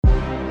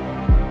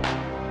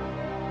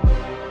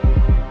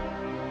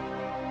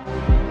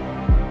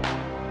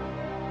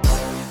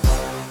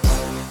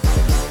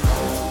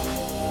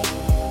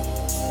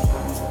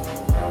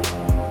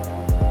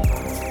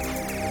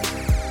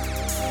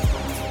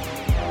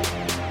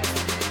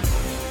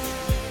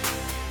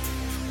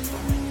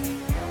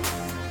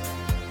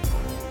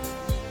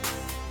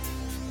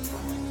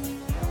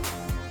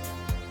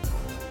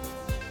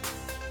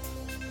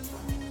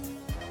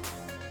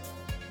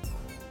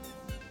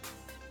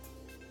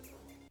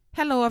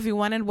Hello,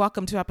 everyone, and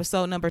welcome to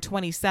episode number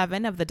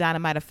 27 of the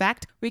Dynamite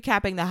Effect,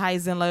 recapping the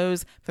highs and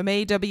lows from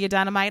AEW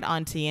Dynamite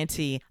on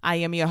TNT. I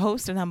am your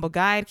host and humble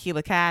guide,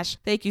 Keela Cash.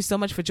 Thank you so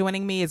much for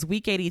joining me as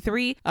week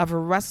 83 of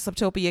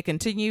WrestleSubtopia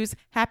continues.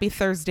 Happy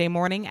Thursday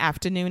morning,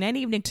 afternoon, and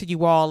evening to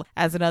you all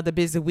as another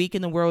busy week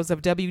in the worlds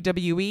of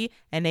WWE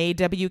and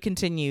AEW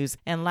continues.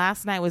 And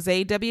last night was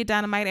AEW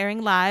Dynamite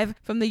airing live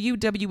from the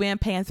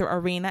UWM Panther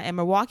Arena in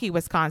Milwaukee,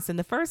 Wisconsin,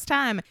 the first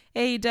time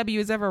AEW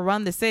has ever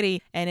run the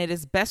city, and it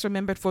is best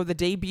remembered for the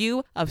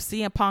debut of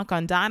CM Punk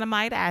on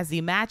Dynamite, as the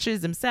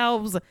matches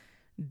themselves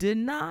did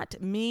not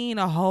mean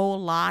a whole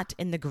lot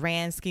in the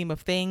grand scheme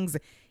of things.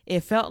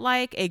 It felt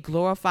like a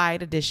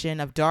glorified edition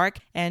of Dark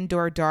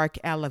and/or Dark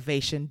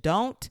Elevation.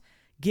 Don't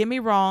get me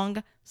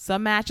wrong,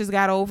 some matches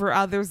got over,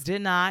 others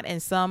did not,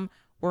 and some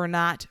were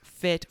not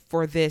fit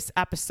for this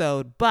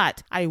episode.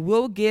 But I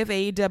will give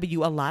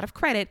AEW a lot of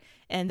credit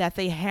in that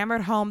they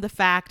hammered home the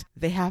fact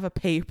they have a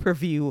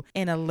pay-per-view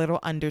in a little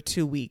under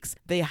 2 weeks.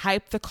 They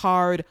hyped the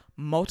card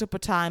multiple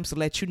times to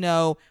let you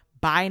know,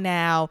 by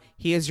now,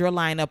 here's your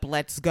lineup,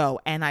 let's go.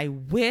 And I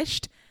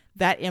wished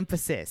that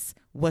emphasis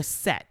was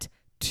set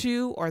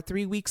 2 or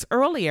 3 weeks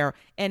earlier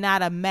and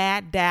not a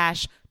mad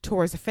dash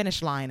towards the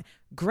finish line.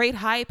 Great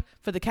hype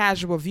for the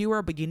casual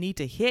viewer, but you need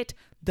to hit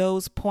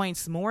those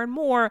points more and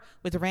more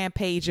with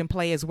Rampage in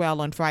play as well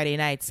on Friday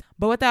nights.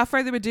 But without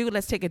further ado,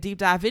 let's take a deep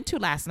dive into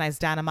last night's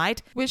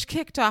Dynamite, which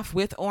kicked off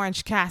with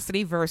Orange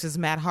Cassidy versus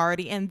Matt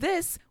Hardy. And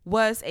this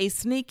was a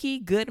sneaky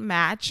good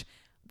match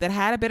that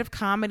had a bit of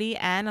comedy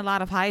and a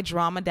lot of high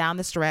drama down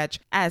the stretch,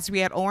 as we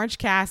had Orange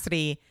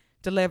Cassidy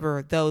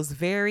deliver those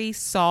very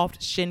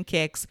soft shin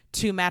kicks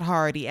to Matt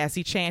Hardy as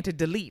he chanted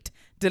delete,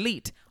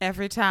 delete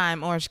every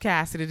time Orange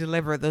Cassidy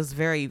delivered those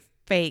very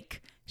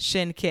fake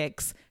shin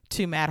kicks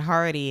to Matt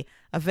Hardy.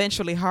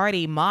 Eventually,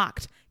 Hardy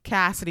mocked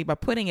Cassidy by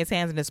putting his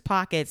hands in his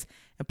pockets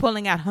and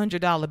pulling out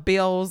 $100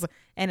 bills.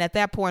 And at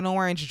that point,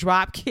 Orange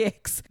drop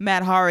kicks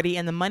Matt Hardy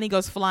and the money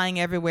goes flying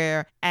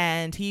everywhere.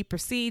 And he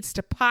proceeds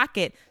to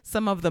pocket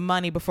some of the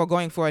money before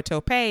going for a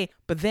tope.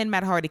 But then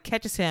Matt Hardy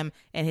catches him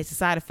and hits a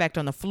side effect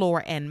on the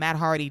floor. And Matt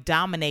Hardy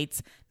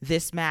dominates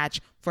this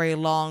match for a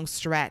long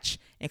stretch,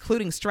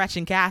 including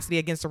stretching Cassidy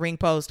against the ring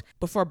post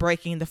before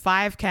breaking the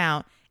 5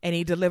 count. And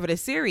he delivered a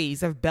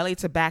series of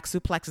belly-to-back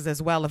suplexes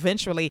as well.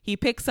 Eventually, he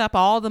picks up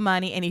all the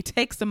money and he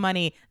takes the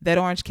money that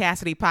Orange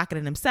Cassidy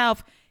pocketed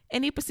himself,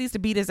 and he proceeds to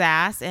beat his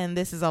ass. And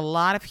this is a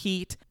lot of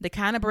heat that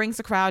kind of brings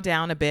the crowd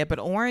down a bit. But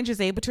Orange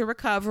is able to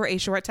recover a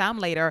short time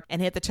later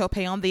and hit the tope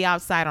on the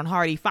outside on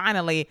Hardy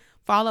finally,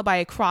 followed by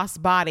a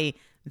crossbody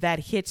that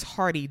hits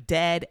Hardy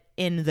dead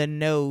in the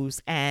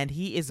nose. And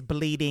he is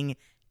bleeding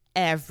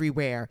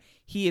everywhere.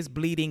 He is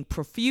bleeding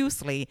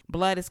profusely.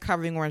 Blood is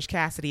covering Orange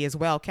Cassidy as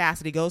well.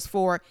 Cassidy goes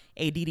for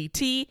a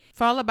DDT,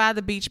 followed by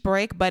the beach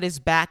break, but his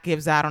back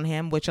gives out on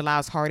him, which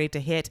allows Hardy to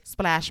hit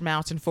Splash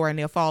Mountain for a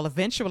near fall.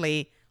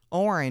 Eventually,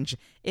 Orange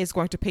is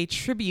going to pay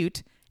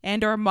tribute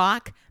and/or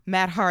mock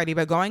Matt Hardy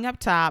by going up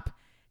top,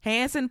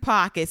 hands in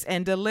pockets,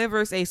 and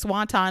delivers a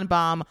swanton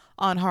bomb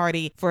on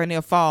Hardy for a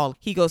near fall.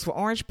 He goes for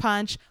Orange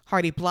Punch.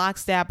 Hardy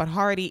blocks that, but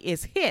Hardy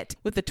is hit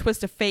with the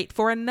Twist of Fate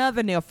for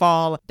another near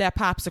fall that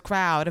pops the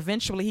crowd.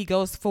 Eventually, he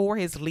goes for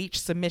his leech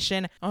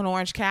submission on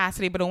Orange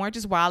Cassidy, but Orange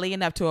is wily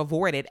enough to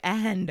avoid it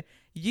and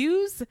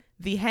use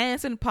the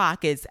hands in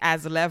pockets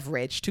as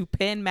leverage to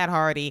pin Matt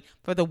Hardy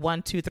for the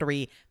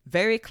 1-2-3.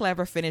 Very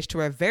clever finish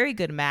to a very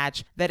good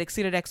match that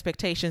exceeded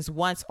expectations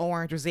once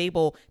Orange was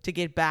able to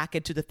get back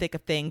into the thick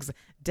of things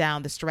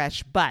down the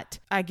stretch. But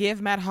I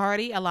give Matt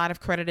Hardy a lot of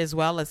credit as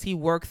well, as he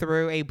worked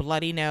through a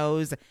bloody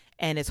nose,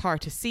 and it's hard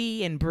to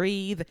see and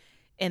breathe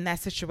in that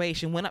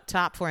situation. Went up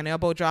top for an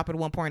elbow drop at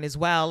one point as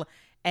well,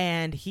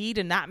 and he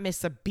did not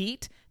miss a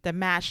beat. The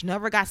match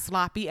never got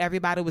sloppy.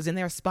 Everybody was in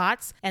their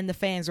spots, and the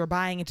fans were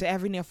buying into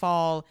every near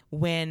fall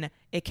when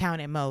it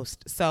counted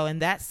most. So in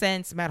that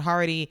sense, Matt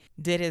Hardy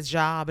did his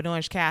job, and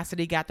Orange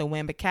Cassidy got the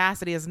win. But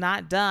Cassidy is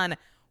not done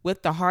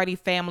with the Hardy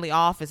family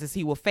office, as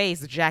he will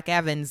face Jack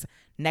Evans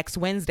next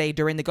Wednesday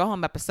during the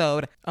go-home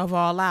episode of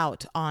All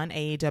Out on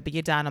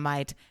AEW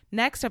Dynamite.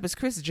 Next up is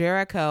Chris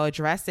Jericho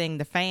addressing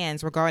the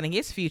fans regarding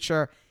his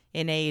future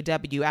in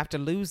AEW after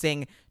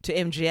losing to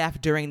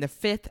MJF during the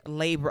 5th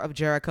labor of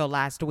Jericho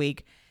last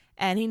week.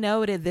 And he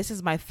noted, "This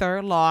is my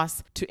 3rd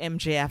loss to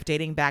MJF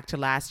dating back to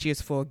last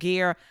year's Full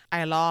Gear.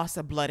 I lost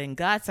a Blood and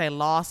Guts. I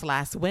lost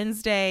last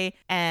Wednesday.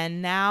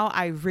 And now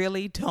I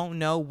really don't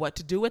know what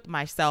to do with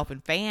myself.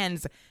 And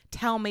fans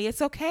tell me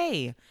it's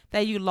okay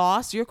that you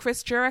lost. You're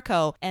Chris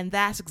Jericho." And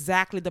that's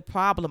exactly the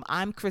problem.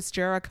 I'm Chris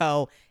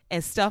Jericho,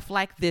 and stuff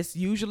like this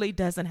usually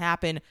doesn't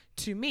happen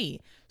to me.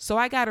 So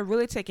I got to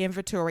really take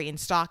inventory and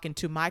stock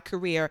into my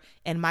career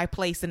and my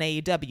place in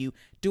AEW.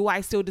 Do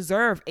I still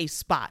deserve a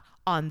spot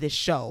on this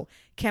show?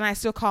 Can I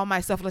still call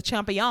myself Le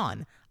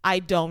Champion? I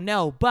don't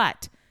know,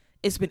 but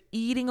it's been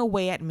eating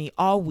away at me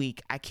all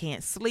week. I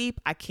can't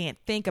sleep. I can't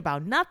think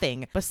about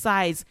nothing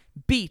besides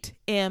beat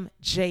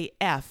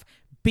MJF.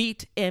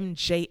 Beat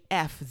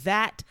MJF.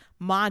 That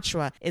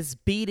mantra is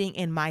beating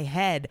in my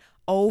head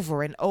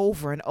over and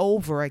over and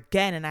over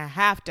again, and I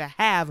have to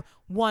have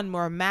one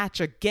more match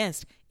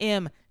against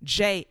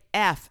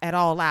MJF at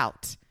All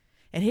Out.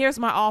 And here's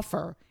my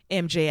offer,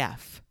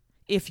 MJF,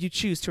 if you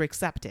choose to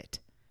accept it.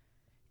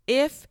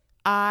 If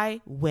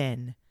I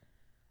win,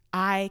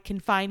 I can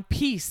find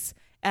peace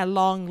at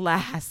long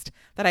last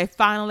that I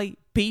finally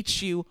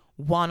beat you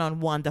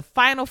one-on-one, the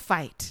final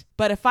fight.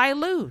 But if I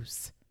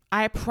lose,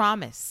 I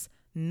promise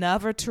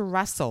never to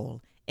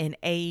wrestle in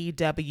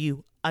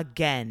AEW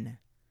again.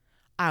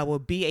 I will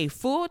be a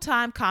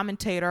full-time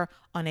commentator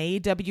on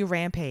AEW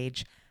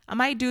Rampage. I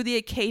might do the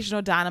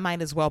occasional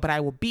Dynamite as well, but I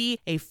will be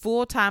a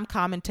full-time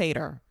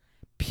commentator.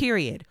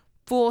 Period.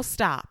 Full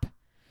stop.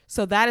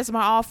 So that is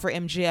my offer,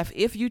 MJF,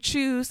 if you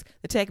choose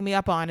to take me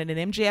up on it.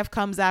 And MJF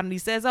comes out and he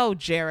says, "Oh,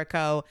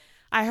 Jericho,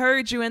 I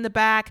heard you in the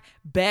back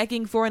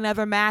begging for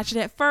another match.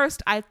 And at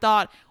first I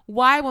thought,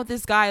 why won't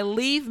this guy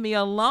leave me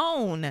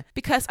alone?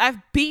 Because I've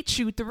beat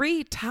you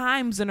 3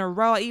 times in a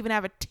row. I even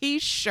have a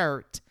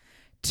t-shirt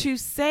to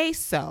say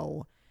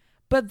so."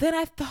 But then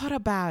I thought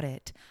about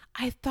it.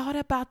 I thought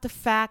about the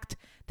fact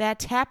that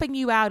tapping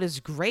you out is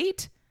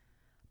great,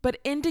 but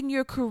ending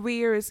your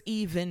career is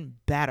even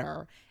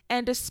better.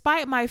 And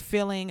despite my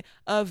feeling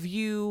of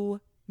you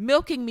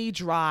milking me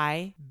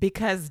dry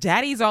because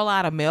daddy's all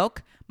out of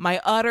milk, my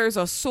udders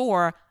are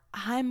sore,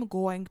 I'm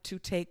going to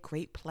take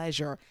great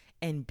pleasure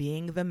in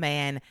being the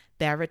man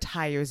that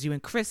retires you.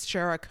 And Chris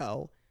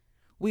Jericho,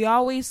 we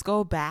always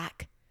go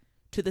back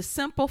to the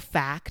simple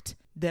fact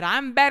that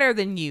I'm better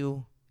than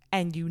you,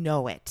 and you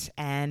know it.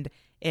 And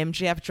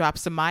MJF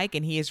drops the mic,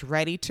 and he is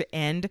ready to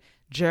end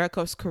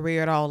Jericho's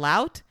career at All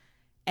Out.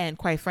 And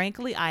quite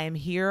frankly, I am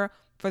here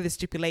for the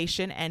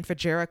stipulation and for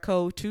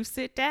Jericho to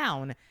sit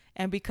down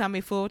and become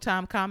a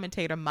full-time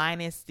commentator,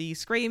 minus the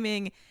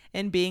screaming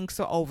and being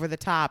so over the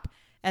top,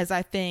 as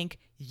I think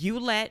you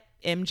let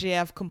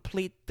MJF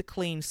complete the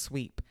clean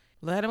sweep.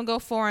 Let him go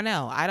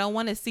 4-0. I don't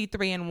want to see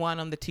 3-1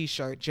 on the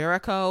t-shirt.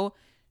 Jericho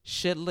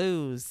should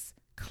lose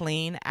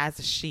clean as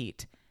a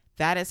sheet.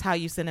 That is how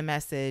you send a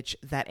message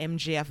that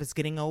MJF is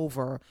getting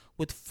over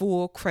with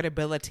full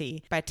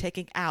credibility, by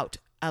taking out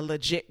a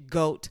legit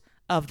GOAT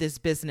of this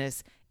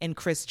business in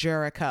Chris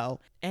Jericho.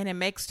 And it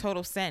makes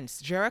total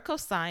sense. Jericho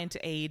signed to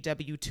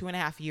AEW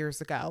 2.5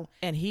 years ago,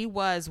 and he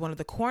was one of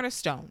the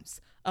cornerstones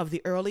of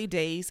the early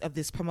days of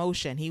this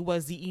promotion. He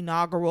was the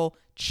inaugural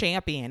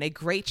champion, a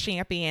great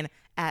champion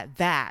at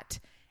that.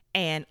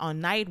 And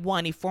on night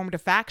 1, he formed a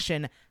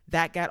faction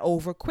that got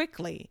over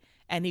quickly,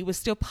 and he was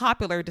still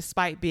popular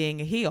despite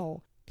being a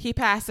heel. He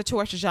passed the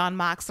torch to Jon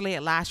Moxley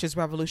at last year's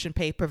Revolution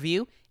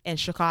pay-per-view in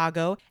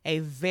Chicago, a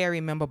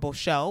very memorable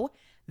show.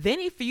 Then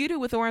he feuded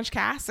with Orange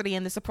Cassidy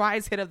in the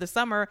surprise hit of the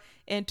summer,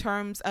 in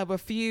terms of a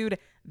feud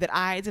that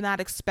I did not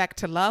expect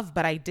to love,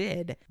 but I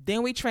did.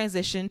 Then we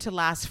transitioned to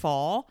last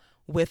fall,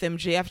 with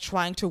MJF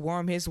trying to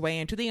worm his way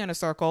into the Inner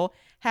Circle,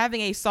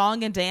 having a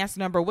song and dance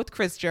number with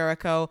Chris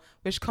Jericho,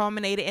 which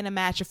culminated in a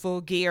match of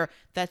Full Gear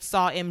that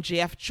saw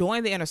MJF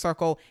join the Inner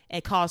Circle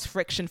and cause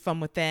friction from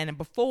within,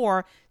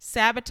 before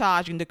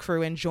sabotaging the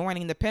crew and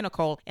joining the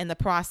Pinnacle in the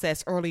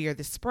process earlier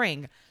this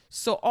spring.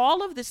 So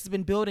all of this has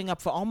been building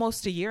up for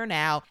almost a year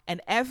now,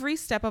 and every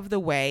step of the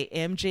way,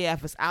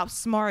 MJF was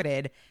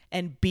outsmarted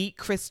and beat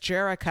Chris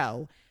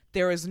Jericho.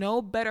 There is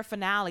no better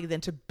finale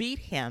than to beat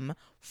him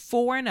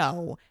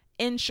 4-0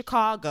 in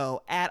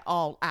Chicago at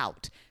All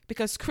Out,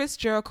 because Chris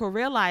Jericho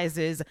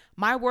realizes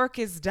my work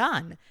is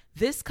done.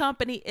 This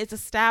company is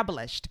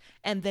established,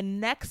 and the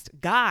next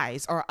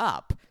guys are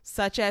up,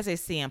 such as a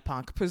CM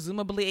Punk,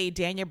 presumably a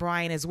Daniel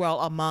Bryan as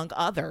well, among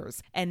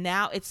others. And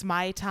now it's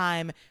my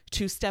time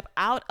to step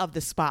out of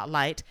the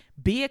spotlight,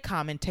 be a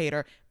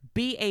commentator,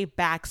 be a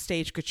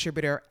backstage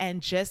contributor,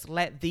 and just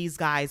let these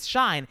guys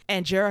shine.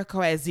 And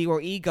Jericho has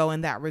zero ego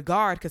in that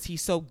regard, because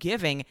he's so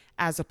giving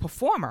as a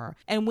performer.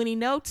 And when he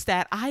notes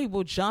that, I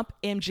will jump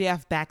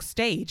MJF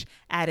backstage,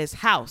 at his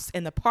house,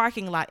 in the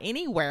parking lot,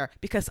 anywhere,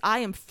 because I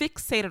am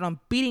fixated on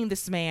beating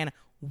this man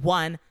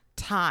one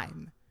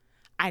time.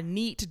 I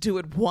need to do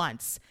it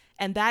once.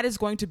 And that is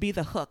going to be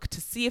the hook,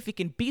 to see if he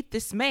can beat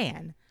this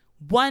man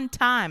one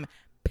time,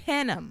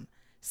 pin him,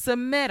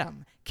 submit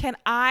him. Can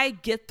I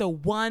get the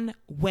one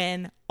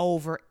win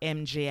over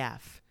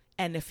MJF?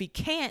 And if he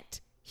can't,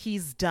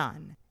 he's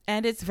done.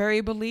 And it's very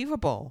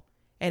believable.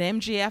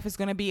 And MJF is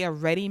going to be a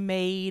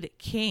ready-made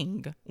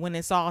king when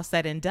it's all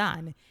said and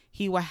done.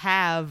 He will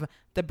have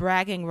the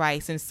bragging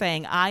rights in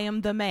saying, I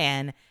am the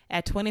man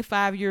at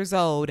 25 years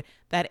old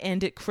that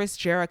ended Chris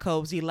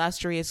Jericho's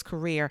illustrious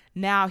career.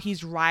 Now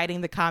he's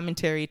riding the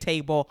commentary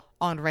table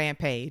on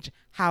Rampage.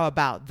 How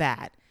about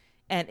that?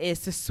 And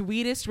it's the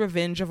sweetest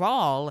revenge of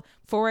all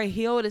for a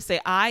heel to say,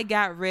 I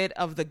got rid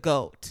of the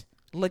GOAT.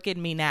 Look at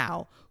me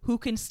now. Who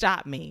can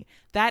stop me?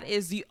 That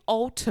is the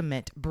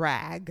ultimate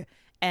brag.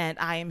 And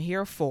I am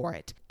here for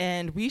it.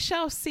 And we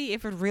shall see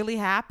if it really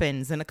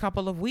happens in a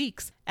couple of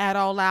weeks at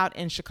All Out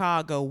in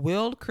Chicago.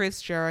 Will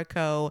Chris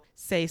Jericho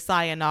say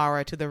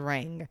sayonara to the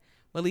ring?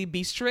 Will he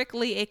be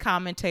strictly a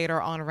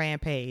commentator on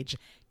Rampage?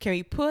 Can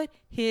we put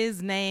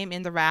his name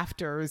in the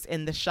rafters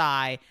in the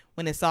Shy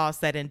when it's all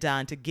said and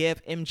done to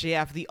give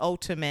MJF the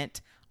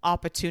ultimate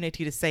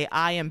opportunity to say,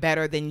 I am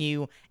better than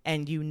you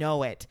and you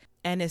know it.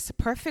 And it's a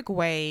perfect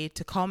way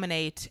to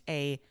culminate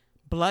a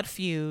blood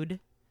feud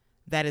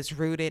that is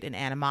rooted in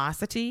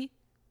animosity,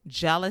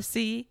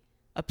 jealousy,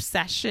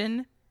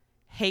 obsession,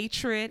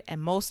 hatred,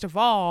 and most of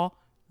all,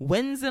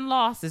 wins and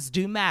losses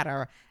do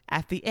matter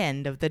at the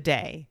end of the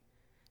day.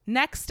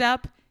 Next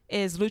up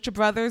is Lucha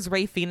Brothers,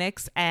 Rey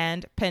Fenix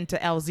and Penta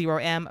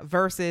L0M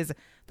versus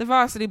the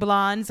Varsity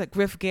Blondes,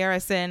 Griff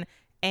Garrison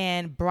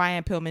and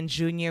Brian Pillman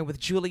Jr. with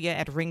Julia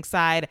at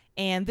ringside.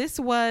 And this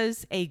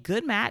was a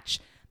good match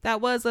that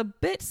was a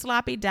bit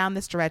sloppy down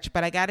the stretch,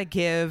 but I got to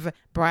give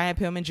Brian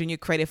Pillman Jr.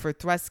 credit for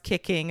thrust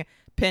kicking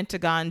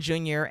Pentagon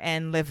Jr.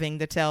 and living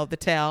to tell the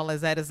tale,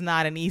 as that is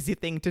not an easy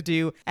thing to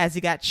do, as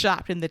he got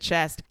chopped in the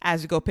chest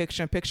as we go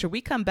picture in picture. We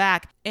come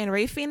back and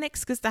Rey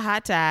Fenix gets the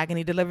hot tag and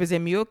he delivers a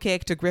mule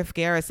kick to Griff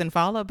Garrison,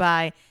 followed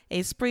by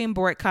a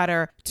springboard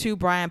cutter to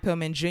Brian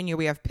Pillman Jr.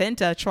 We have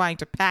Penta trying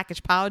to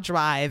package power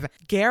drive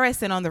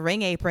Garrison on the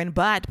ring apron,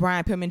 but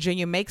Brian Pillman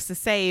Jr. makes the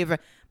save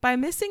by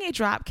missing a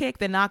drop kick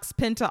that knocks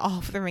Penta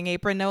off the ring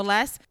apron, no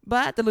less.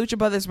 But the Lucha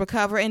Brothers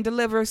recover and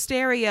deliver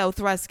stereo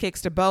thrust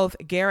kicks to both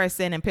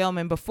Garrison and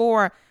Pillman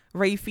before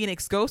Rey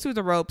Fenix goes through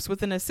the ropes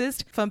with an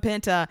assist from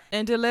Penta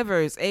and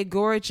delivers a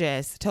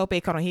gorgeous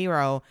tope con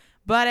hilo.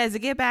 But as they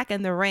get back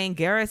in the ring,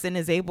 Garrison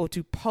is able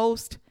to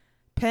post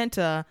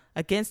Penta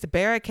against the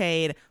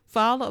barricade,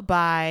 followed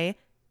by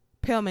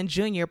Pillman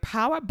Jr.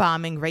 power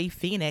bombing Rey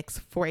Fenix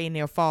for a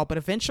near fall. But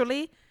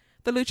eventually,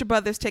 the Lucha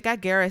Brothers take out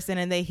Garrison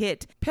and they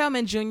hit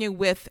Pillman Jr.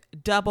 with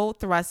double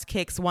thrust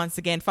kicks once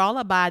again,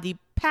 followed by the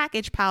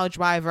package power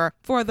driver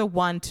for the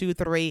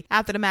 1-2-3.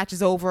 After the match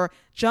is over,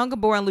 Jungle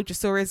Boy and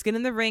Luchasaurus get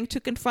in the ring to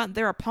confront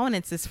their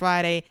opponents this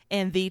Friday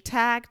in the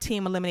Tag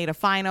Team Eliminator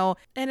Final.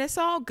 And it's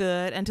all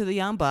good until the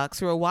Young Bucks,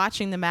 who are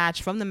watching the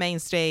match from the main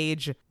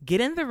stage, get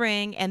in the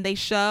ring and they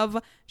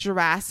shove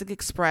Jurassic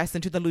Express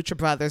into the Lucha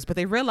Brothers, but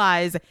they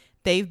realize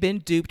they've been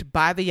duped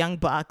by the Young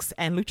Bucks,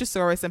 and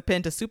Luchasaurus and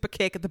Penta super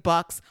kick the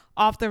Bucks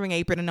off the ring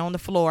apron and on the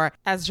floor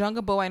as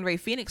Jungle Boy and Rey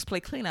Fenix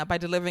play cleanup by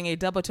delivering a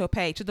double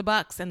tope to the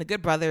Bucks and the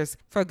Good Brothers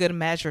for a good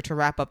measure to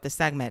wrap up the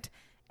segment.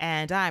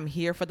 And I'm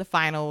here for the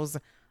finals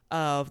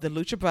of the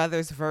Lucha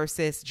Brothers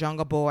versus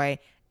Jungle Boy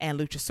and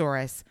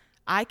Luchasaurus.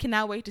 I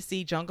cannot wait to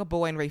see Jungle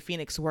Boy and Rey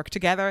Fenix work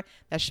together.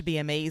 That should be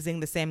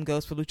amazing. The same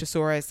goes for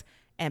Luchasaurus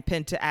and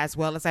Penta as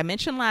well. As I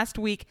mentioned last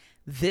week,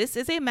 this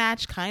is a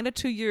match kind of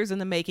 2 years in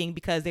the making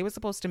because they were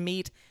supposed to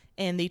meet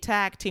in the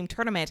tag team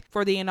tournament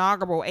for the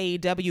inaugural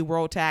AEW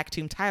World Tag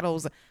Team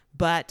titles,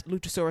 but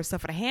Luchasaurus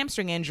suffered a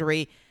hamstring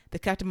injury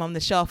that kept him on the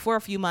shelf for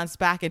a few months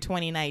back in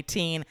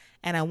 2019,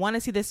 and I want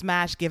to see this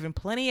match given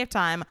plenty of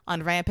time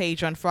on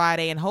Rampage on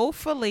Friday, and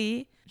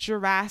hopefully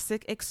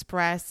Jurassic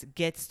Express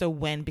gets the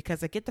win,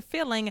 because I get the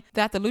feeling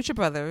that the Lucha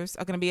Brothers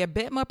are going to be a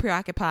bit more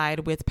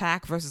preoccupied with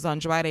Pac versus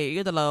Andrade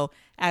Idolo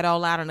at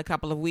All Out in a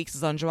couple of weeks,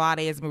 as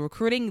Andrade has been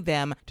recruiting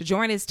them to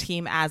join his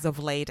team as of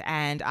late,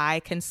 and I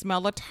can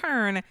smell a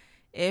turn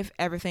if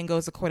everything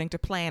goes according to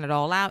plan at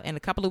All Out in a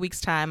couple of weeks'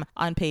 time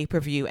on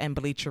pay-per-view and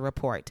Bleacher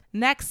Report.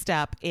 Next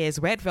up is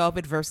Red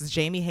Velvet versus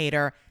Jamie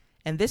Hayter,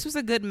 and this was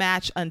a good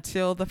match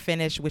until the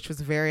finish, which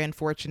was very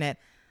unfortunate.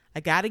 I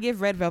got to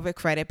give Red Velvet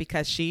credit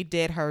because she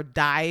did her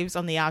dives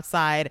on the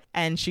outside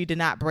and she did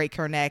not break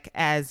her neck,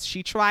 as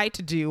she tried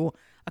to do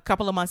a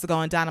couple of months ago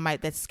on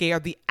Dynamite that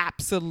scared the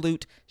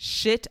absolute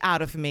shit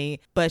out of me,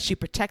 but she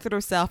protected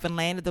herself and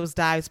landed those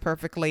dives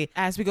perfectly.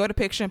 As we go to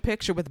picture in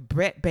picture with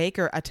Britt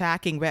Baker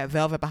attacking Red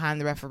Velvet behind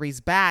the referee's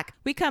back,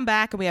 we come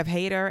back and we have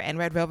Hayter and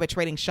Red Velvet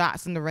trading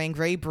shots in the ring,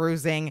 very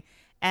bruising,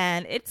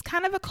 and it's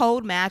kind of a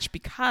cold match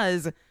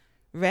because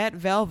Red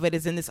Velvet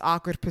is in this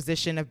awkward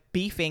position of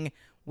beefing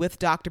with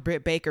Dr.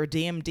 Britt Baker,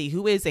 DMD,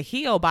 who is a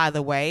heel, by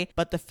the way,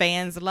 but the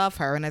fans love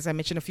her. And as I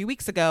mentioned a few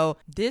weeks ago,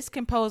 this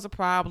can pose a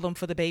problem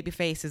for the baby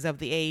faces of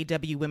the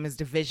AEW women's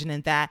division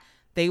in that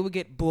they will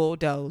get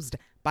bulldozed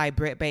by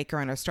Britt Baker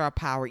and her star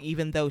power.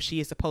 Even though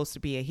she is supposed to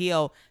be a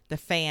heel, the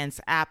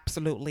fans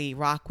absolutely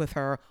rock with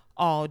her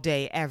all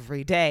day,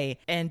 every day.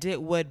 And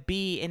it would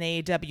be in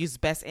AEW's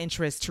best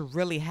interest to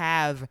really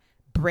have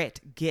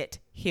Britt get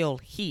heel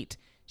heat.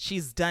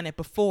 She's done it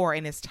before,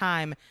 and it's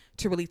time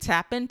to really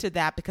tap into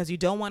that, because you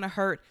don't want to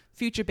hurt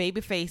future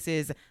baby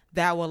faces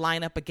that will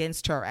line up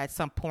against her at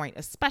some point,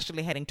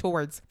 especially heading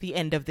towards the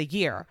end of the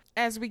year.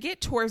 As we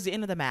get towards the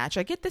end of the match,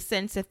 I get the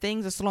sense that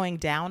things are slowing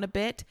down a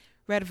bit.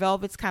 Red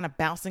Velvet's kind of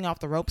bouncing off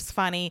the ropes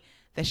funny,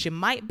 that she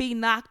might be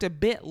knocked a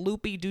bit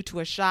loopy due to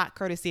a shot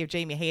courtesy of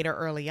Jamie Hayter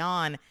early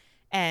on,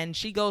 and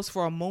she goes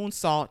for a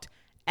moonsault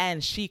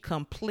and she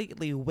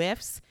completely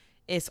whiffs.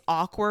 It's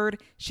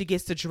awkward. She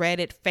gets the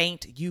dreaded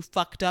faint "you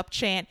fucked up"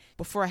 chant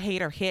before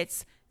Hayter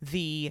hits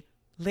the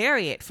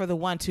lariat for the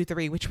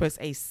 1-2-3, which was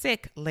a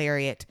sick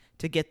lariat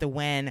to get the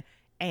win.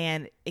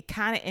 And it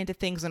kind of ended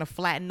things on a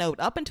flat note.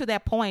 Up until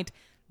that point,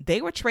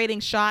 they were trading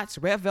shots.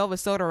 Red Velvet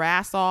sold her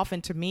ass off.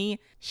 And to me,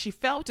 she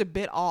felt a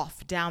bit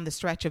off down the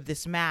stretch of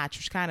this match,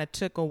 which kind of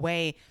took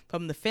away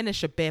from the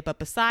finish a bit. But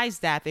besides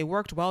that, they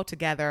worked well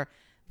together.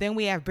 Then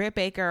we have Britt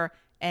Baker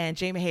and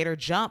Jamie Hayter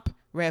jump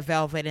Red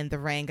Velvet in the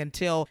ring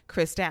until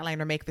Chris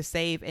Statlander make the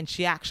save, and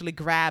she actually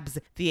grabs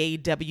the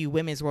AEW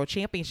Women's World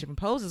Championship and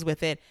poses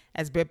with it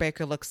as Britt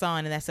Baker looks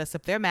on, and that sets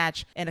up their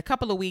match in a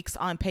couple of weeks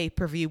on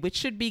pay-per-view, which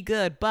should be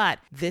good. But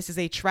this is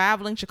a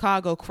traveling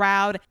Chicago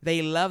crowd.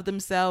 They love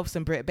themselves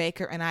some Britt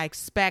Baker, and I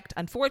expect,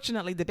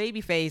 unfortunately, the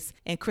babyface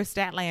and Chris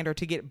Statlander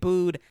to get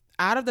booed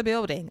out of the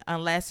building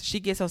unless she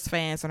gets those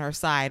fans on her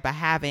side by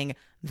having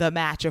the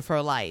match of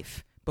her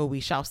life. But we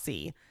shall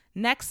see.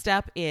 Next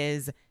up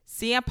is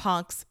CM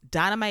Punk's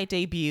Dynamite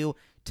debut.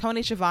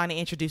 Tony Schiavone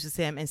introduces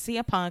him, and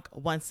CM Punk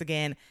once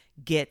again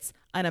gets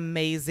an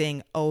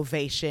amazing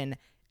ovation.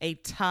 A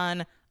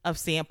ton of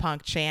CM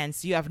Punk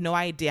chants. You have no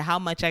idea how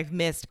much I've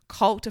missed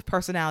Cult of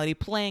Personality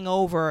playing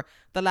over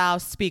the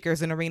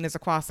loudspeakers in arenas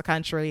across the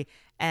country.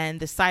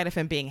 And the sight of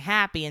him being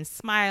happy and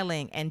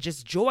smiling and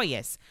just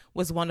joyous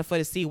was wonderful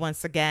to see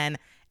once again.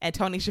 And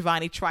Tony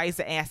Schiavone tries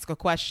to ask a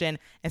question,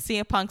 and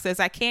CM Punk says,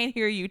 "I can't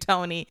hear you,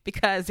 Tony,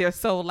 because they're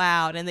so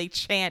loud." And they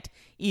chant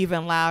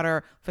even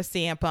louder for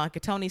CM Punk.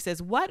 And Tony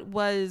says, "What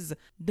was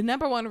the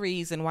number one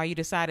reason why you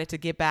decided to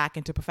get back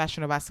into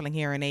professional wrestling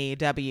here in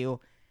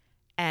AEW?"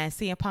 And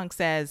CM Punk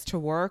says, "To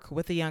work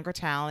with the younger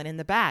talent in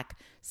the back,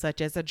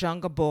 such as a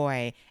Jungle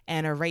Boy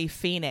and a Ray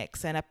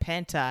Phoenix and a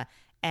Penta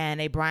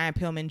and a Brian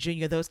Pillman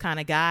Jr. Those kind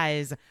of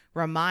guys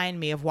remind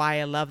me of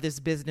why I love this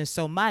business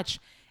so much.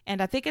 And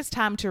I think it's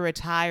time to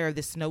retire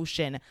this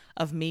notion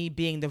of me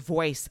being the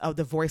voice of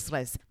the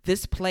voiceless.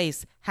 This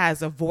place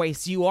has a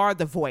voice. You are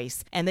the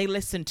voice, and they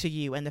listen to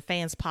you, and the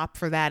fans pop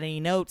for that." And he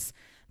notes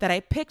that I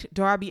picked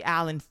Darby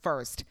Allin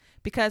first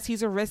because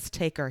he's a risk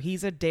taker.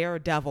 He's a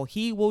daredevil.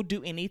 He will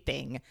do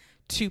anything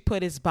to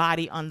put his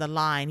body on the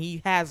line.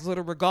 He has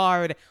little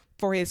regard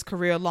for his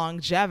career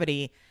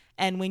longevity.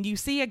 And when you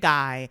see a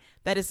guy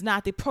that is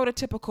not the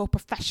prototypical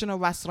professional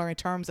wrestler in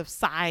terms of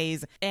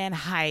size and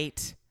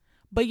height,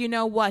 but you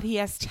know what? He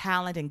has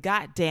talent, and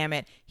God damn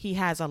it, he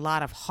has a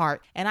lot of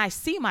heart. And I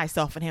see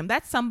myself in him.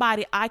 That's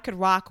somebody I could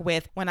rock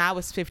with when I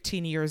was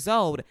 15 years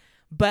old.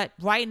 But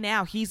right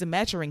now, he's a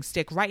measuring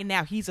stick. Right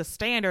now, he's a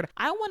standard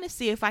I want to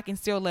see if I can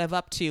still live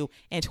up to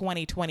in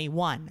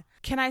 2021.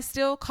 Can I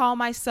still call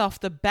myself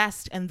the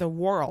best in the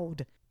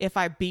world if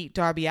I beat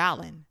Darby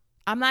Allin?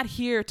 I'm not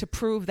here to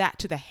prove that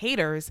to the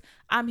haters.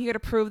 I'm here to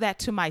prove that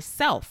to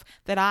myself,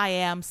 that I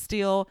am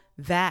still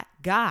that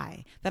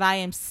guy, that I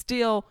am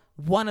still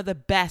one of the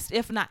best,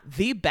 if not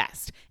the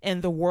best in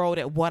the world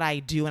at what I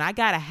do. And I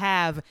got to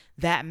have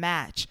that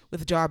match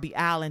with Darby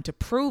Allin to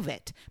prove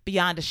it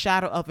beyond a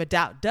shadow of a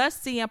doubt. Does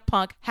CM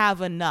Punk have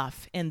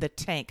enough in the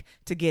tank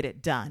to get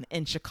it done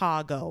in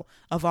Chicago,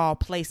 of all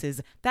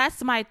places?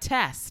 That's my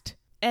test.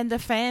 And the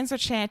fans are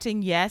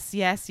chanting, yes,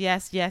 yes,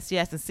 yes, yes,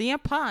 yes. And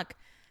CM Punk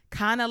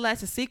kind of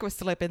lets a secret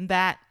slip in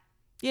that,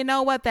 you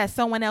know what, that's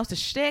someone else's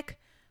shtick.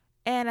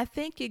 And I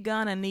think you're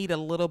going to need a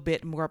little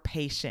bit more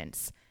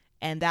patience.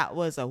 And that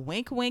was a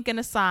wink, wink, and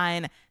a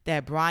sign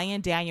that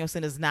Bryan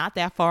Danielson is not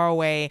that far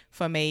away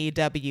from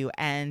AEW.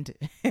 And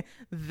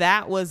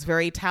that was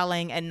very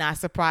telling and not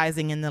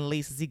surprising in the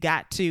least, as he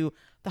got to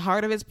the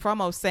heart of his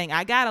promo saying,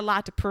 I got a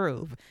lot to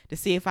prove to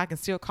see if I can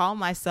still call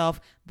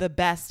myself the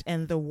best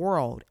in the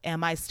world.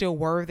 Am I still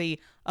worthy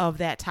of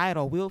that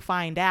title? We'll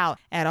find out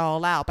at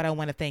All Out. But I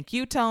want to thank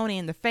you, Tony,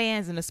 and the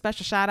fans, and a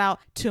special shout out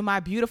to my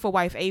beautiful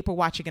wife, April,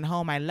 watching at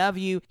home. I love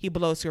you. He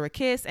blows her a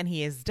kiss, and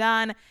he is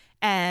done.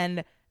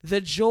 And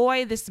the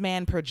joy this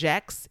man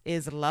projects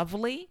is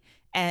lovely,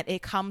 and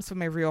it comes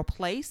from a real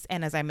place.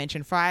 And as I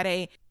mentioned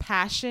Friday,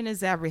 passion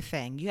is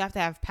everything. You have to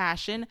have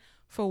passion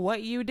for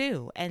what you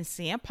do. And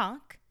CM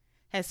Punk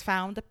has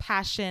found the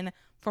passion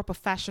for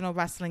professional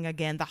wrestling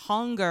again, the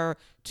hunger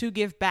to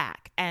give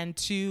back and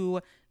to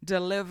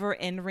deliver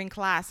in-ring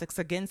classics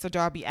against a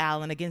Darby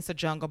Allin, against a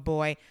Jungle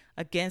Boy,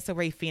 against a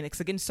Ray Phoenix,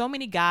 against so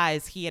many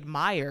guys he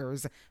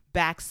admires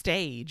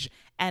backstage,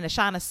 and to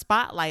shine a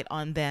spotlight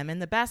on them in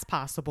the best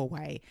possible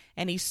way.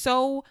 And he's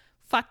so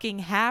fucking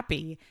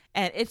happy.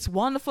 And it's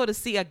wonderful to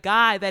see a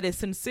guy that is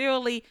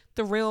sincerely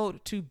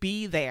thrilled to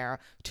be there,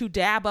 to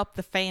dab up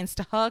the fans,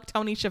 to hug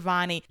Tony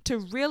Schiavone, to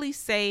really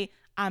say,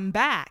 I'm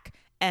back.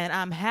 And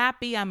I'm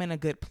happy, I'm in a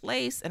good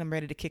place, and I'm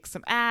ready to kick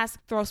some ass,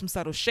 throw some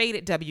subtle shade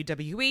at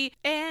WWE.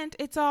 And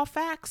it's all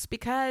facts,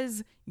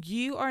 because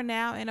you are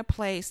now in a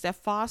place that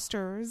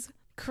fosters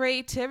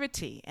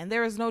creativity. And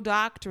there is no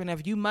doctrine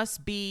of you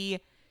must be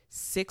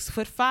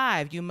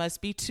 6'5", you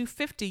must be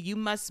 250, you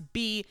must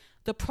be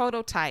the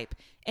prototype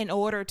in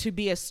order to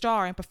be a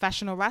star in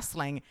professional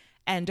wrestling.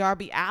 And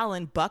Darby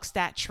Allin bucks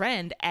that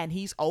trend, and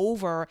he's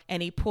over,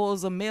 and he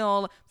pulls a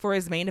mill for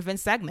his main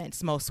event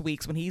segments most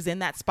weeks when he's in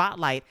that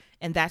spotlight,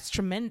 and that's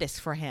tremendous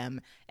for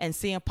him. And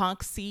CM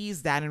Punk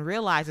sees that and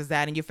realizes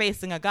that, and you're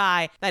facing a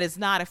guy that is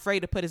not afraid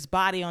to put his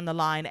body on the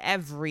line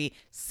every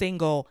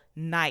single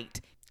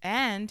night.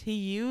 And he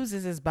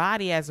uses his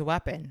body as a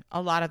weapon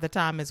a lot of the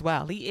time as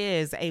well. He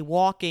is a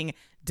walking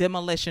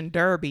demolition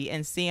derby,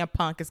 and CM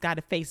Punk has got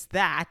to face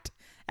that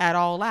at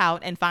All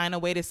Out and find a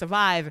way to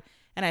survive.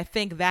 And I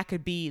think that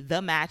could be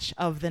the match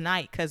of the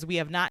night, because we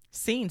have not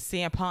seen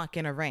CM Punk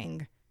in a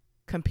ring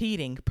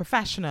competing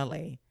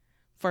professionally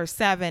for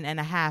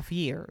 7.5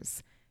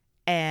 years.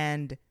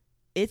 And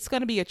it's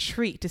going to be a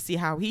treat to see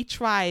how he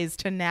tries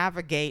to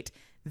navigate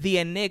the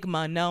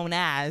enigma known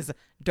as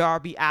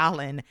Darby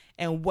Allin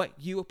and what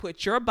you will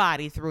put your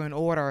body through in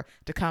order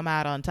to come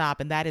out on top.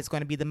 And that is going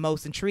to be the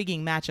most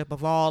intriguing matchup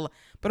of all.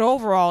 But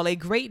overall, a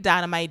great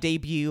Dynamite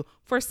debut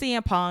for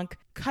CM Punk,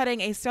 cutting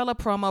a stellar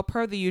promo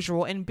per the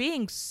usual and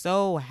being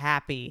so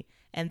happy.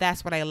 And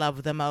that's what I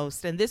love the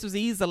most. And this was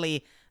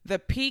easily the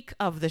peak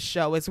of the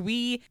show as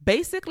we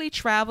basically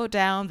travel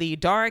down the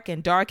dark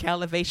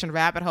elevation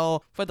rabbit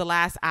hole for the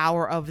last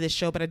hour of this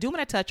show. But I do want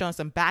to touch on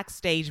some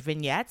backstage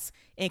vignettes,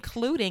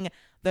 including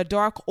the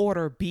Dark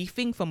Order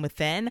beefing from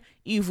within,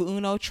 Evil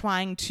Uno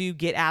trying to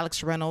get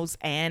Alex Reynolds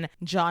and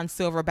John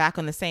Silver back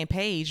on the same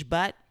page,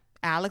 but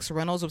Alex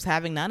Reynolds was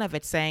having none of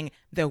it, saying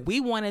that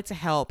we wanted to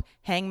help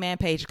Hangman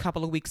Page a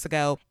couple of weeks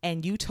ago,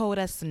 and you told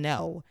us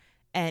no.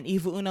 And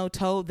Evil Uno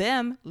told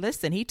them,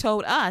 listen, he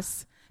told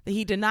us that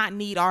he did not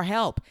need our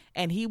help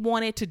and he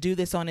wanted to do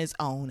this on his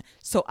own.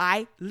 So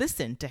I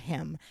listened to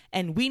him,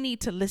 and we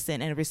need to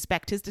listen and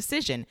respect his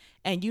decision,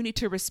 and you need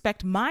to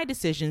respect my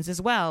decisions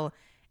as well.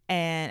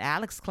 And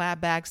Alex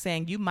clapped back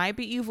saying, you might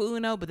be Evil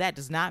Uno, but that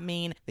does not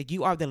mean that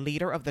you are the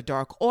leader of the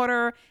Dark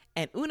Order.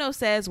 And Uno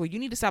says, well, you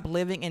need to stop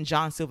living in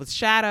John Silver's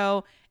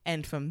shadow.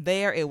 And from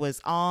there, it was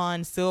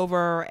on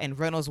Silver, and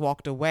Reynolds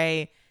walked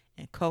away.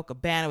 And Colt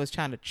Cabana was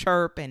trying to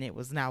chirp, and it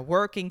was not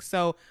working.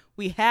 So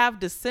we have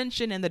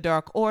dissension in the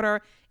Dark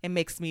Order. It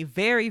makes me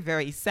very,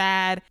 very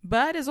sad.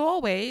 But as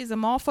always,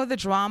 I'm all for the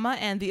drama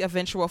and the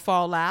eventual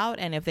fallout,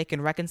 and if they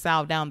can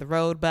reconcile down the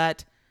road.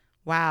 But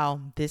wow,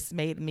 this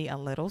made me a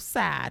little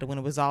sad when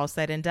it was all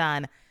said and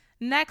done.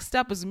 Next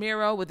up was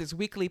Miro with his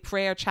weekly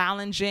prayer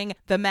challenging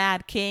the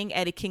Mad King,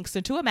 Eddie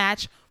Kingston, to a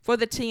match for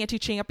the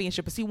TNT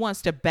Championship, as he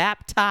wants to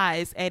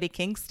baptize Eddie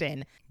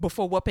Kingston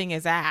before whooping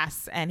his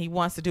ass. And he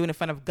wants to do it in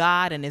front of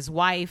God and his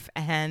wife.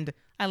 And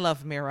I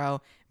love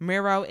Miro.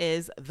 Miro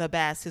is the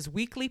best. His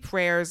weekly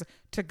prayers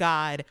to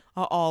God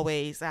are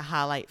always a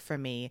highlight for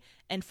me.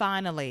 And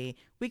finally,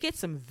 we get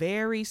some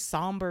very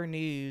somber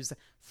news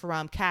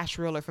from Cash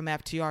Ruler from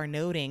FTR,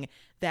 noting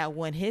that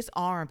when his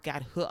arm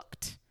got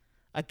hooked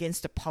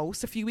against a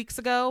post a few weeks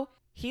ago,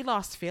 he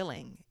lost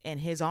feeling in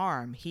his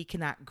arm. He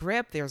cannot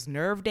grip. There's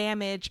nerve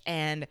damage,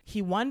 and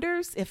he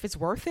wonders if it's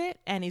worth it.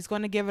 And he's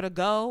going to give it a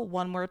go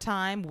one more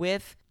time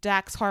with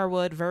Dax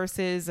Harwood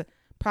versus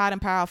Proud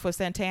and Powerful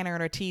Santana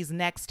and Ortiz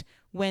next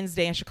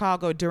Wednesday in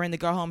Chicago during the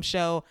Go Home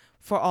show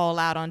for All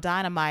Out on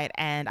Dynamite.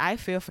 And I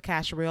feel for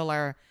Cash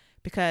Wheeler,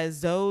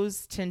 because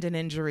those tendon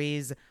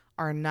injuries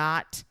are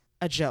not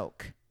a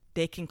joke.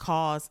 They can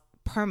cause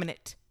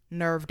permanent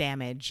nerve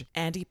damage.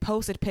 And he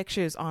posted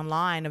pictures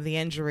online of the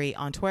injury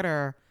on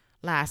Twitter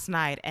last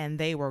night, and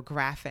they were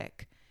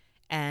graphic.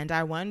 And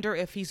I wonder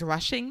if he's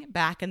rushing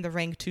back in the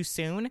ring too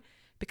soon,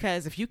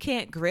 because if you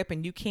can't grip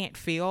and you can't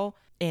feel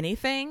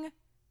anything,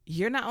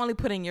 you're not only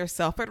putting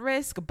yourself at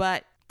risk,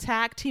 but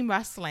tag team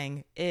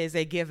wrestling is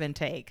a give and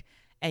take.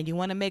 And you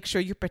want to make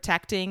sure you're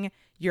protecting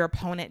your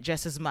opponent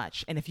just as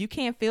much. And if you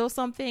can't feel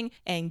something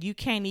and you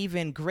can't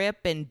even grip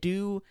and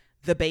do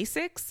the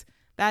basics,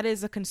 that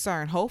is a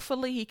concern.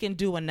 Hopefully he can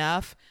do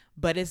enough,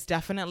 but it's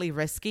definitely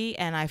risky,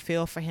 and I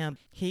feel for him.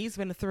 He's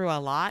been through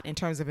a lot in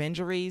terms of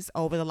injuries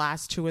over the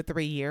last 2 or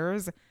 3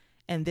 years,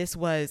 and this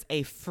was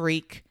a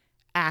freak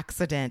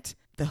accident.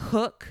 The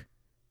hook,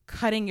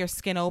 cutting your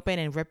skin open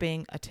and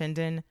ripping a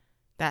tendon,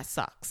 that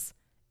sucks.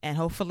 And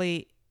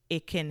hopefully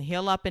it can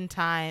heal up in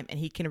time and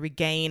he can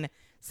regain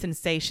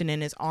sensation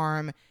in his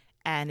arm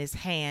and his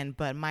hand.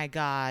 But my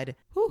God,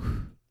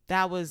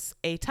 that was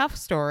a tough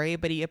story,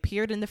 but he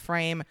appeared in the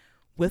frame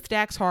with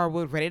Dax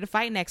Harwood, ready to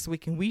fight next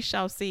week, and we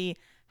shall see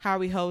how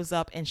he holds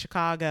up in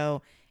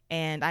Chicago.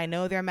 And I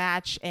know their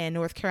match in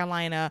North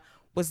Carolina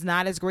was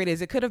not as great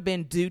as it could have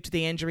been due to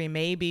the injury,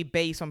 maybe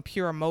based on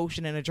pure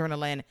emotion and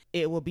adrenaline.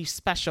 It will be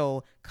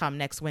special come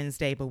next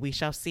Wednesday, but we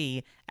shall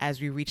see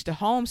as we reach the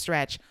home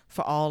stretch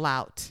for All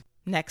Out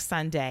next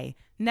Sunday.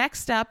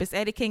 Next up is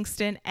Eddie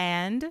Kingston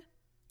and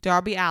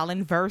Darby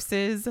Allin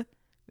versus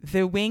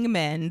the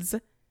Wingmen's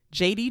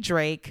JD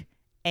Drake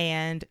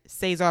and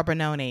Cesar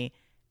Bononi.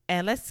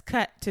 And let's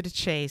cut to the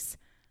chase.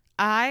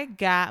 I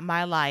got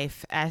my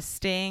life as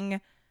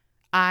Sting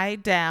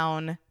eyed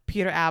down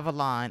Peter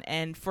Avalon,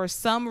 and for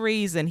some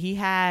reason he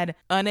had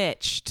an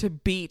itch to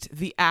beat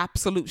the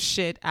absolute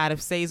shit out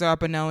of Cesar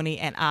Bononi,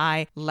 and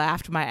I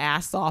laughed my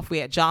ass off. We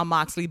had Jon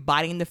Moxley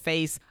biting the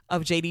face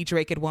of JD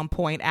Drake at one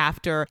point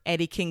after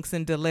Eddie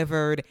Kingston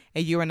delivered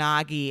a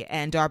Uranagi,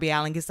 and Darby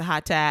Allin gets the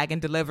hot tag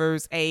and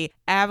delivers a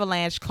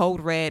Avalanche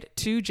Code Red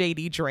to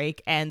JD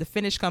Drake, and the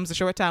finish comes a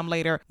short time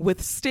later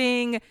with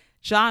Sting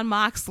Jon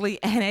Moxley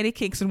and Eddie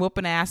Kingston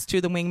whooping ass to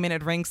the wingmen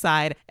at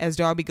ringside as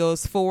Darby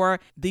goes for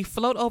the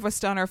float over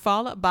stunner,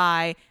 followed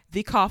by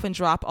the coffin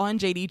drop on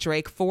JD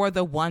Drake for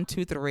the 1,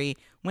 2, 3.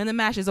 When the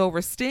match is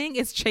over, Sting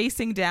is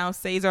chasing down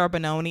Cesar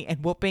Bononi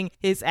and whooping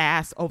his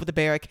ass over the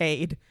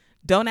barricade.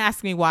 Don't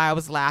ask me why I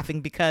was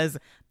laughing, because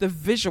the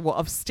visual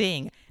of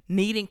Sting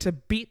needing to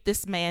beat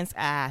this man's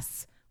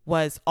ass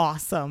was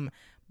awesome.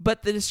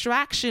 But the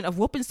distraction of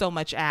whooping so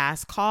much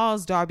ass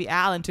caused Darby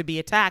Allin to be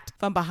attacked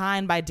from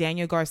behind by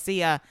Daniel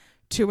Garcia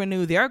to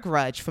renew their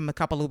grudge from a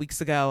couple of weeks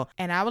ago.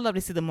 And I would love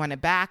to see them run it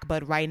back.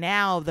 But right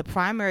now, the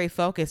primary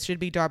focus should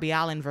be Darby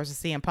Allin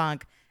versus CM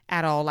Punk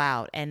at All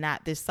Out, and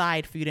not this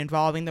side feud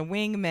involving the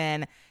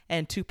Wingmen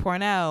and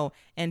 2.0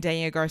 and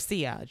Daniel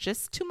Garcia.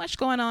 Just too much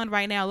going on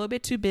right now. A little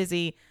bit too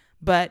busy.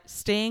 But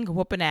Sting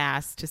whooping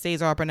ass to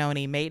Cesar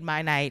Bononi made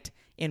my night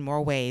in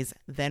more ways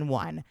than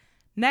one.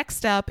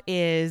 Next up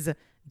is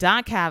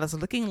Don Callis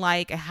looking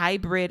like a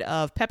hybrid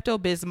of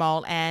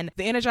Pepto-Bismol and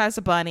the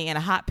Energizer Bunny in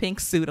a hot pink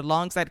suit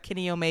alongside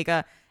Kenny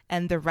Omega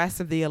and the rest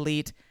of the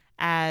elite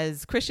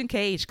as Christian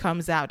Cage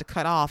comes out to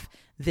cut off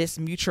this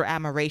Mutual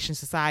Admiration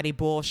Society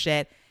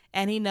bullshit.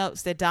 And he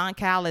notes that Don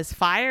Callis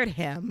fired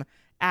him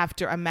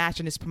after a match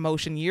in his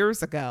promotion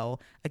years ago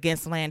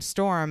against Lance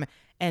Storm.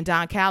 And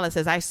Don Callis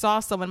says, I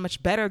saw someone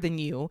much better than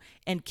you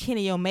and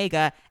Kenny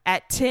Omega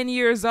at 10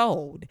 years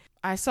old.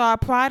 I saw a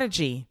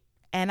prodigy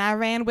and I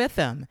ran with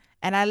him.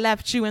 And I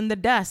left you in the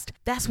dust.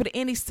 That's what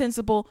any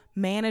sensible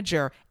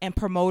manager and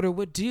promoter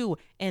would do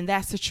in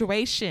that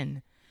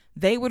situation.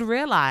 They would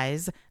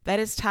realize that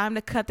it's time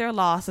to cut their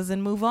losses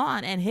and move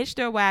on and hitch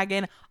their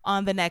wagon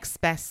on the next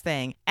best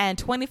thing. And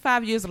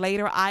 25 years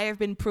later, I have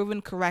been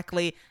proven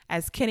correctly,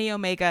 as Kenny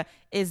Omega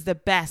is the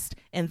best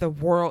in the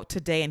world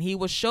today. And he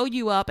will show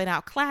you up and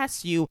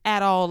outclass you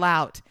at All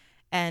Out.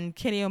 And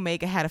Kenny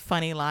Omega had a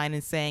funny line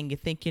in saying, you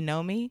think you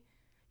know me?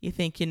 You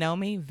think you know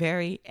me?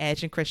 Very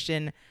Edge and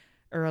Christian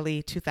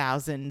early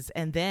 2000s.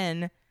 And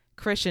then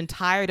Christian,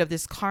 tired of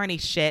this carny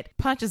shit,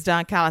 punches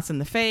Don Callis in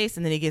the face,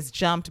 and then he gets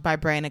jumped by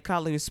Brandon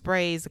Cutler, who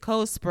sprays the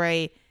cold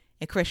spray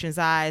in Christian's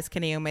eyes.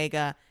 Kenny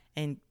Omega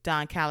and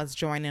Don Callis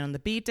join in on the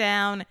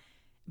beatdown.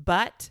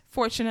 But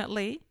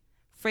fortunately,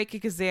 Frankie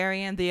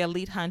Kazarian, the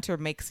elite hunter,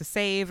 makes a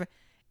save,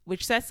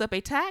 which sets up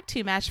a tag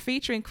team match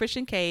featuring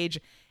Christian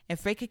Cage and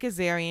Frankie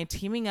Kazarian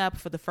teaming up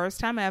for the first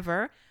time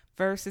ever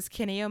versus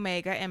Kenny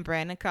Omega and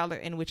Brandon Cutler,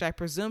 in which I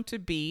presume to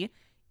be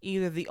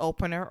either the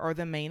opener or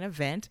the main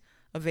event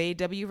of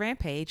AEW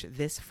Rampage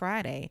this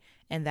Friday.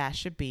 And that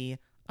should be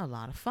a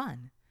lot of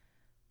fun.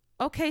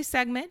 Okay,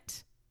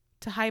 segment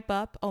to hype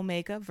up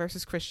Omega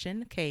versus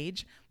Christian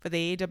Cage for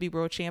the AEW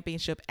World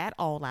Championship at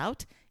All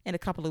Out in a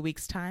couple of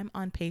weeks' time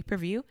on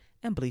pay-per-view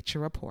and Bleacher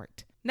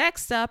Report.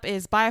 Next up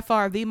is by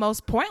far the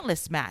most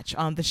pointless match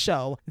on the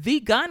show. The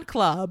Gun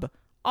Club,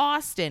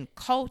 Austin,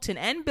 Colton,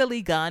 and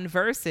Billy Gunn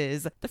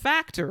versus The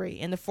Factory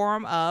in the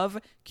form of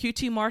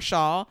QT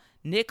Marshall,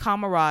 Nick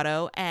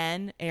Comoroto,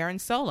 and Aaron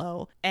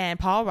Solo. And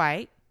Paul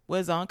Wright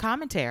was on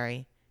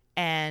commentary.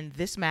 And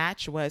this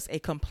match was a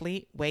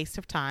complete waste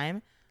of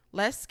time.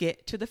 Let's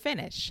get to the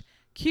finish.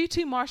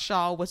 QT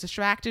Marshall was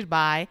distracted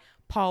by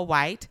Paul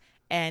White,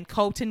 and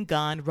Colton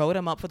Gunn wrote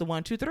him up for the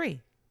 1, 2, 3.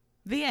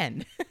 The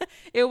end.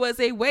 It was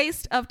a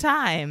waste of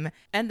time,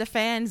 and the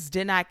fans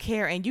did not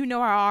care. And you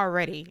know, I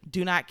already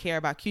do not care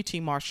about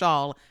QT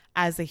Marshall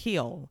as a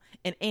heel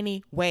in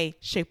any way,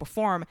 shape, or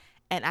form.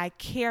 And I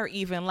care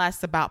even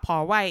less about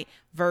Paul White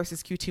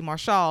versus QT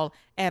Marshall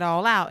at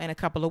All Out in a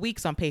couple of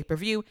weeks on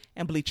pay-per-view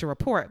and Bleacher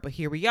Report. But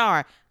here we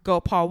are.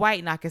 Go Paul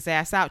White, knock his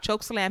ass out,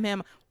 chokeslam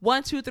him,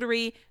 1, 2,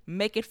 3,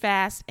 make it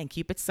fast and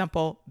keep it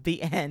simple,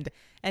 the end.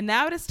 And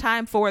now it is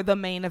time for the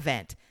main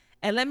event.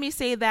 And let me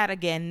say that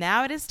again.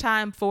 Now it is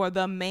time for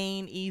the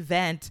main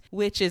event,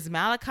 which is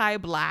Malachi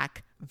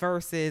Black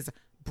versus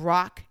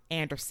Brock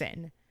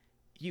Anderson.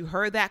 You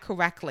heard that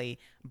correctly.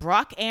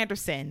 Brock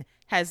Anderson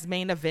has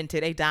main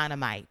evented a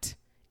Dynamite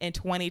in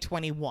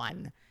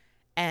 2021.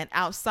 And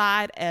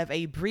outside of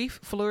a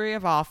brief flurry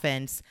of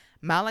offense,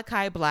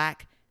 Malachi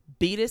Black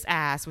beat his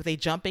ass with a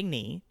jumping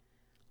knee.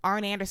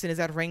 Arn Anderson is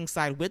at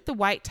ringside with the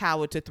white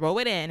towel to throw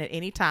it in at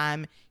any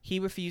time. He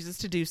refuses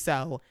to do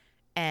so.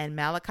 And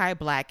Malachi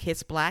Black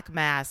hits Black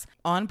Mass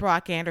on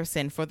Brock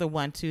Anderson for the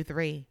 1, 2,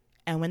 3.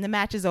 And when the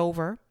match is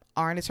over,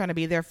 Arn is trying to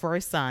be there for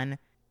his son.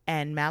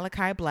 And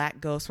Malachi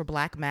Black goes for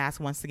Black Mass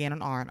once again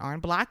on Arn. Arn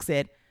blocks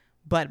it,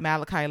 but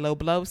Malachi low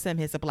blows him,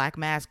 hits a Black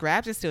Mass,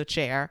 grabs his steel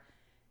chair,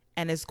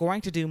 and is going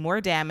to do more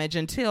damage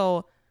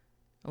until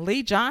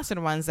Lee Johnson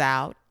runs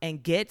out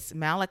and gets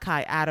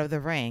Malachi out of the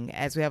ring,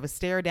 as we have a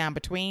stare down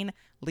between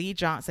Lee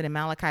Johnson and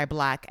Malachi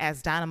Black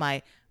as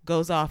Dynamite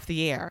goes off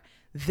the air.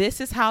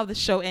 This is how the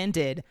show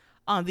ended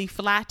on the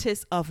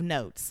flattest of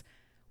notes.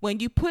 When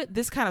you put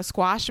this kind of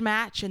squash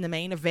match in the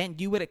main event,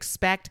 you would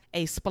expect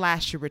a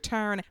splashy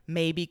return.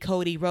 Maybe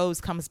Cody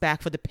Rhodes comes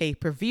back for the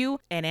pay-per-view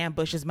and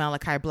ambushes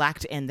Malachi Black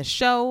to end the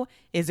show.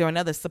 Is there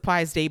another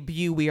surprise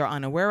debut we are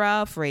unaware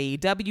of for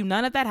AEW?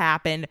 None of that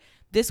happened.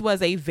 This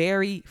was a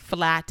very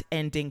flat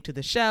ending to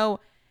the show.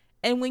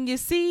 And when you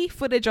see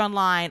footage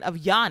online of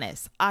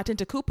Giannis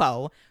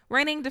Antetokounmpo,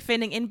 reigning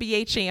defending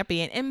NBA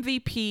champion,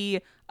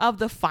 MVP of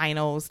the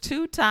finals,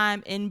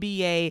 two-time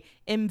NBA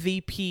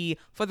MVP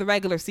for the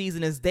regular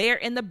season, is there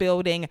in the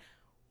building,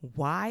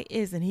 why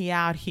isn't he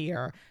out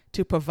here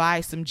to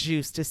provide some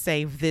juice to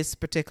save this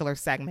particular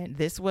segment?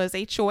 This was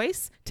a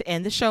choice to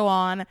end the show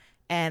on,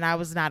 and I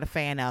was not a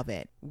fan of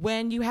it.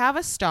 When you have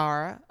a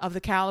star of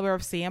the caliber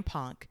of CM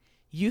Punk,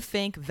 you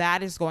think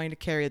that is going to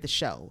carry the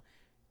show.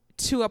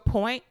 To a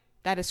point,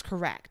 that is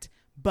correct.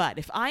 But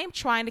if I am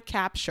trying to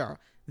capture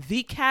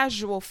the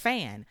casual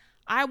fan,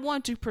 I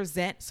want to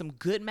present some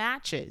good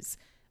matches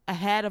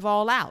ahead of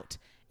All Out.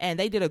 And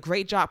they did a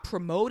great job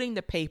promoting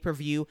the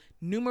pay-per-view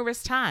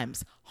numerous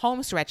times.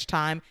 Homestretch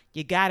time,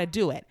 you got to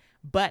do it.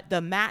 But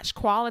the match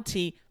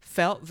quality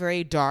felt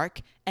very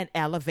dark and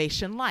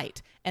elevation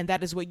light. And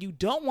that is what you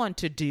don't want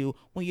to do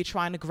when you're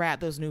trying to grab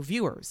those new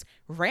viewers.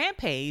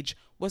 Rampage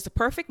was the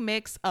perfect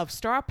mix of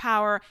star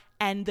power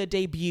and the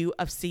debut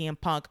of CM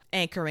Punk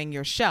anchoring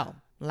your show.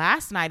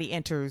 Last night, he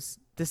enters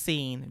the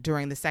scene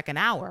during the second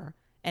hour.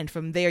 And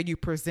from there, you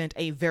present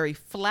a very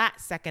flat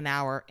second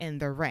hour in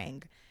the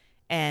ring.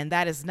 And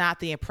that is not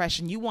the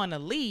impression you want to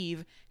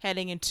leave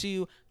heading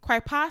into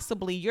quite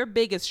possibly your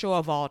biggest show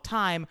of all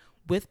time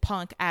with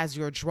Punk as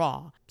your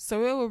draw.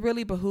 So it will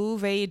really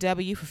behoove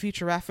AEW for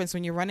future reference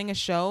when you're running a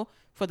show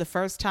for the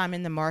first time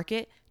in the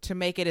market to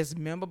make it as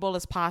memorable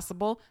as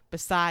possible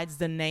besides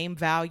the name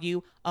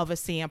value of a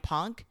CM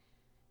Punk.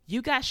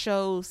 You got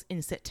shows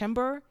in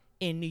September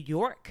in New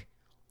York,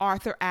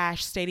 Arthur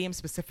Ashe Stadium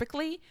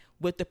specifically,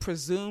 with the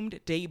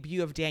presumed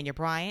debut of Daniel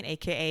Bryan,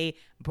 aka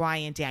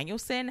Bryan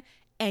Danielson,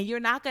 and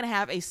you're not going to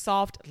have a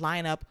soft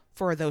lineup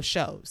for those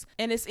shows.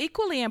 And it's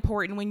equally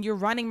important when you're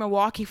running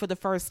Milwaukee for the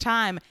first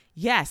time.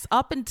 Yes,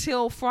 up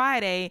until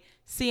Friday,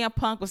 CM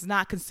Punk was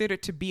not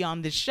considered to be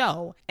on this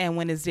show. And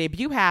when his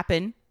debut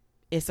happened,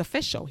 it's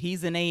official.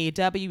 He's in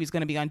AEW. He's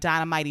going to be on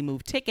Dynamite. He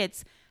moved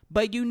tickets.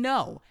 But you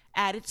know,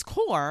 at its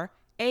core,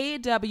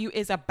 AEW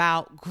is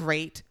about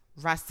great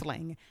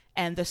wrestling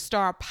and the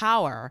star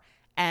power.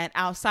 And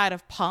outside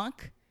of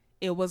Punk,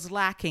 it was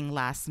lacking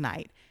last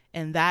night.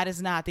 And that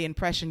is not the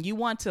impression you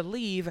want to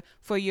leave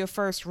for your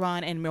first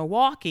run in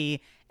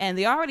Milwaukee. And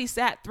they already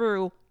sat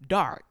through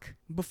Dark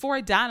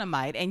before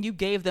Dynamite, and you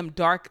gave them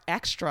Dark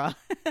Extra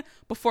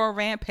before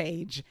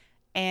Rampage.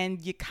 And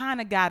you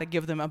kind of got to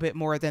give them a bit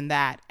more than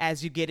that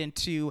as you get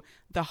into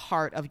the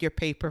heart of your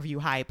pay-per-view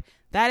hype.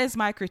 That is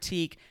my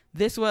critique.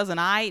 This was an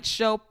aight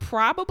show,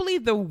 probably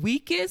the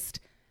weakest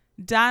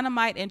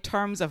Dynamite in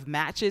terms of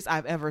matches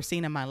I've ever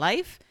seen in my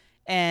life.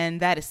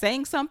 And that is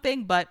saying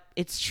something, but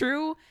it's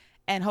true.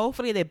 And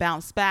hopefully they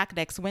bounce back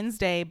next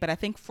Wednesday. But I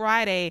think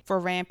Friday for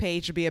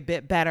Rampage will be a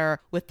bit better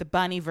with the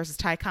Bunny versus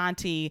Ty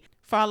Conti,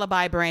 followed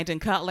by Brandon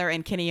Cutler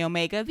and Kenny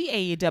Omega, the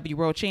AEW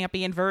World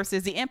Champion,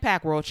 versus the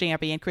Impact World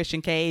Champion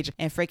Christian Cage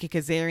and Frankie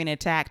Kazarian in a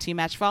tag team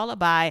match, followed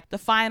by the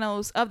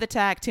finals of the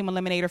Tag Team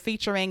Eliminator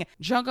featuring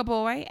Jungle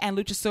Boy and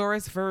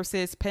Luchasaurus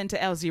versus Penta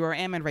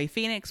El-Zero-M and Rey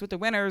Fenix, with the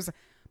winners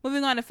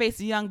moving on to face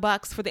the Young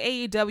Bucks for the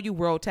AEW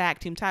World Tag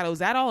Team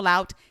titles at All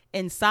Out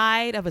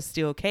inside of a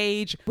steel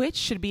cage, which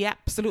should be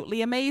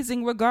absolutely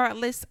amazing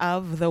regardless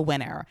of the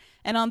winner.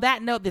 And on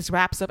that note, this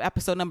wraps up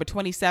episode number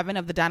 27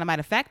 of The Dynamite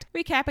Effect,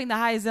 recapping the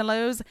highs and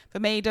lows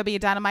from AEW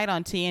Dynamite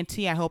on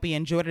TNT. I hope you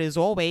enjoyed it as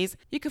always.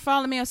 You can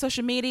follow me on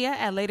social media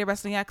at Lady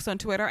Wrestling X on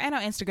Twitter and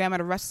on Instagram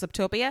at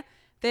WrestleSubtopia.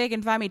 There you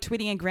can find me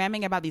tweeting and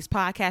gramming about these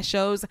podcast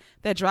shows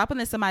that drop on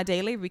the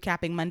semi-daily,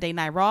 recapping Monday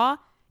Night Raw,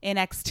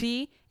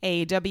 NXT,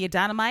 AEW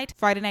Dynamite,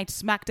 Friday Night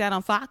SmackDown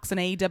on Fox, and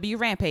AEW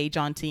Rampage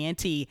on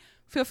TNT.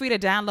 Feel free to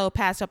download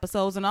past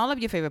episodes on all of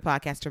your favorite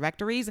podcast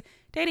directories,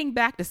 dating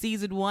back to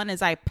Season 1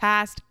 as I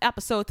passed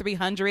episode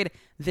 300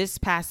 this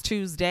past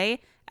Tuesday,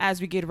 as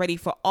we get ready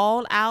for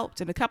All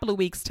Out in a couple of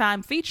weeks'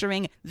 time,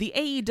 featuring the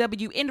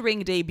AEW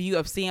in-ring debut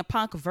of CM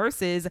Punk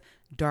versus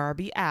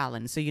Darby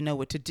Allin. So you know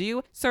what to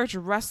do. Search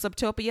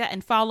WrestleSubtopia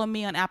and follow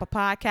me on Apple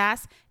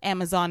Podcasts,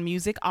 Amazon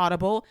Music,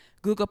 Audible,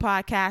 Google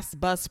Podcasts,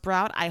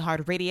 Buzzsprout,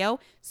 iHeartRadio,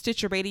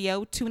 Stitcher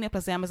Radio, TuneIn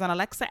plus Amazon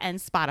Alexa, and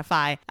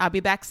Spotify. I'll be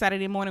back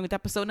Saturday morning with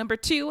episode number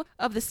 2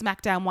 of the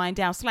SmackDown Wind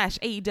Down /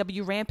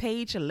 AEW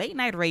Rampage Late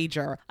Night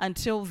Rager.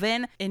 Until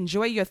then,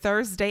 enjoy your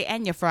Thursday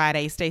and your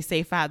Friday. Stay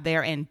safe out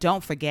there, and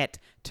don't forget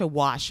to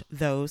wash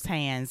those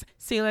hands.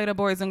 See you later,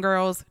 boys and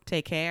girls.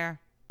 Take care.